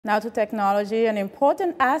Now to technology, an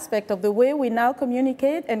important aspect of the way we now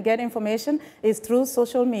communicate and get information is through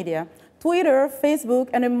social media. Twitter, Facebook,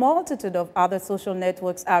 and a multitude of other social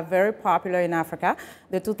networks are very popular in Africa.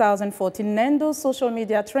 The 2014 Nendo Social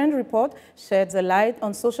Media Trend Report sheds a light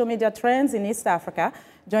on social media trends in East Africa.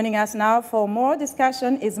 Joining us now for more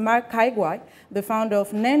discussion is Mark Kaigwa, the founder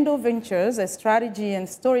of Nendo Ventures, a strategy and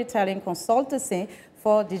storytelling consultancy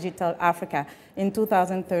for Digital Africa. In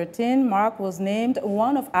 2013, Mark was named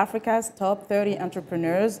one of Africa's top 30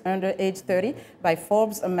 entrepreneurs under age 30 by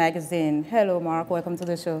Forbes magazine. Hello, Mark. Welcome to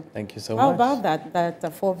the show. Thank you so much. How about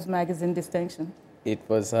that Forbes magazine distinction? It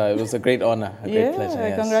was a great honor, a great pleasure.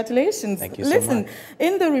 Yes. Congratulations. Thank you so much. Listen,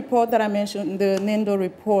 in the report that I mentioned, the Nendo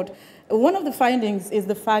report, one of the findings is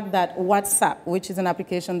the fact that WhatsApp, which is an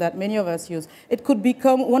application that many of us use, it could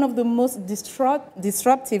become one of the most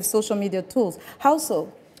disruptive social media tools. How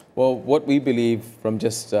so? Well, what we believe from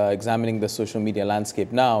just examining the social media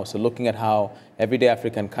landscape now, so looking at how everyday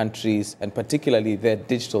African countries, and particularly their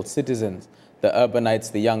digital citizens, the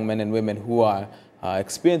urbanites, the young men and women who are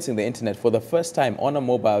experiencing the internet for the first time on a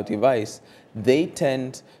mobile device, they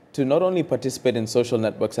tend to not only participate in social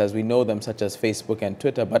networks as we know them, such as Facebook and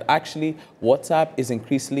Twitter, but actually WhatsApp is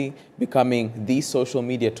increasingly becoming the social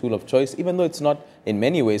media tool of choice, even though it's not in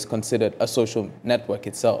many ways considered a social network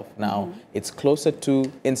itself. Now, it's closer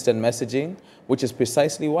to instant messaging, which is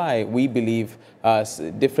precisely why we believe,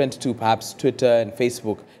 different to perhaps Twitter and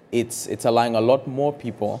Facebook, it's allowing a lot more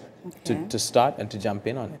people to start and to jump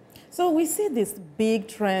in on it. So we see this big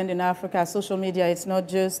trend in Africa, social media. It's not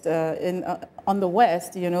just on the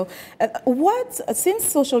West, you know. Since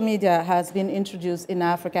social media has been introduced in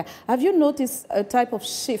Africa, have you noticed a type of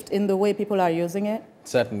shift in the way people are using it?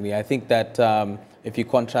 Certainly. I think that if you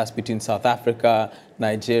contrast between South Africa,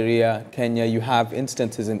 Nigeria, Kenya, you have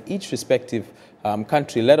instances in each respective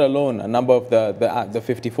country, let alone a number of the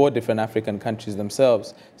 54 different African countries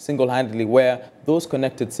themselves, single-handedly, where those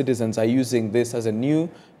connected citizens are using this as a new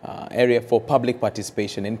area for public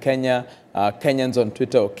participation. In Kenya, Kenyans on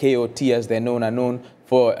Twitter, or KOT as they're known, are known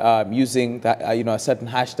for using that, a certain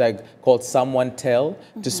hashtag called someone tell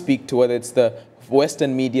to speak to whether it's the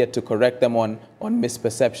Western media to correct them on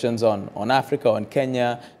misperceptions on Africa, on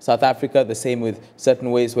Kenya, South Africa, the same with certain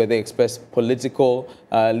ways where they express political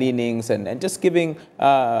leanings and just giving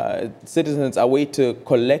citizens a way to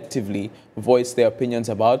collectively voice their opinions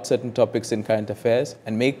about certain topics in current affairs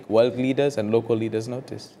and make world leaders and local leaders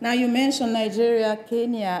notice. Now, you mentioned Nigeria,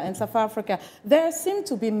 Kenya, and South Africa. They seem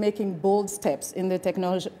to be making bold steps in the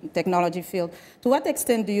technology field. To what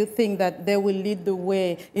extent do you think that they will lead the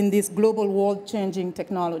way in this global world-changing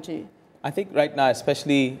technology? I think right now,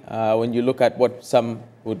 especially when you look at what some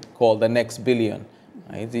would call the next billion,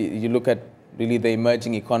 right? You look at really the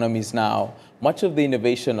emerging economies now, much of the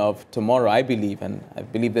innovation of tomorrow, I believe, and I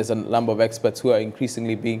believe there's a number of experts who are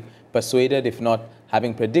increasingly being persuaded, if not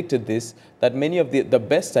having predicted this, that many of the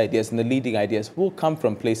best ideas and the leading ideas will come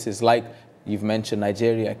from places like you've mentioned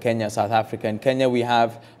Nigeria, Kenya, South Africa. In Kenya, we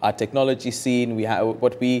have our technology scene. We have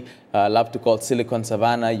what we love to call Silicon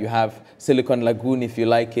Savannah. You have Silicon Lagoon, if you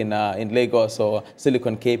like, in Lagos, or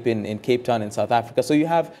Silicon Cape in Cape Town in South Africa. So you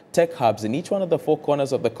have tech hubs in each one of the four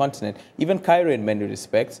corners of the continent, even Cairo in many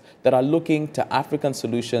respects, that are looking to African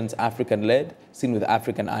solutions, African-led, seen with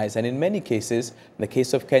African eyes. And in many cases, in the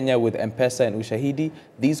case of Kenya with M-Pesa and Ushahidi,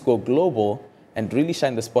 these go global and really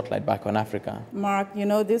shine the spotlight back on Africa. Mark, you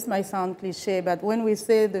know, this might sound cliche, but when we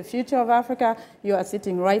say the future of Africa, you are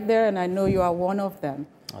sitting right there, and I know you are one of them.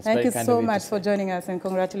 Thank you so much for joining us, and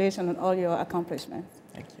congratulations on all your accomplishments.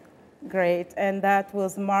 Thank you. Great. And that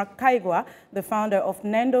was Mark Kaigwa, the founder of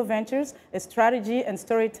Nendo Ventures, a strategy and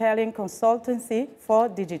storytelling consultancy for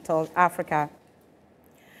Digital Africa.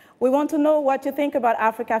 We want to know what you think about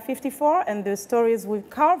Africa 54 and the stories we've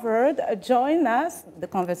covered. Join us, the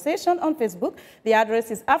conversation on Facebook. The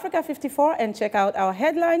address is Africa 54, and check out our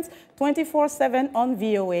headlines 24/7 on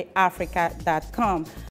voaafrica.com.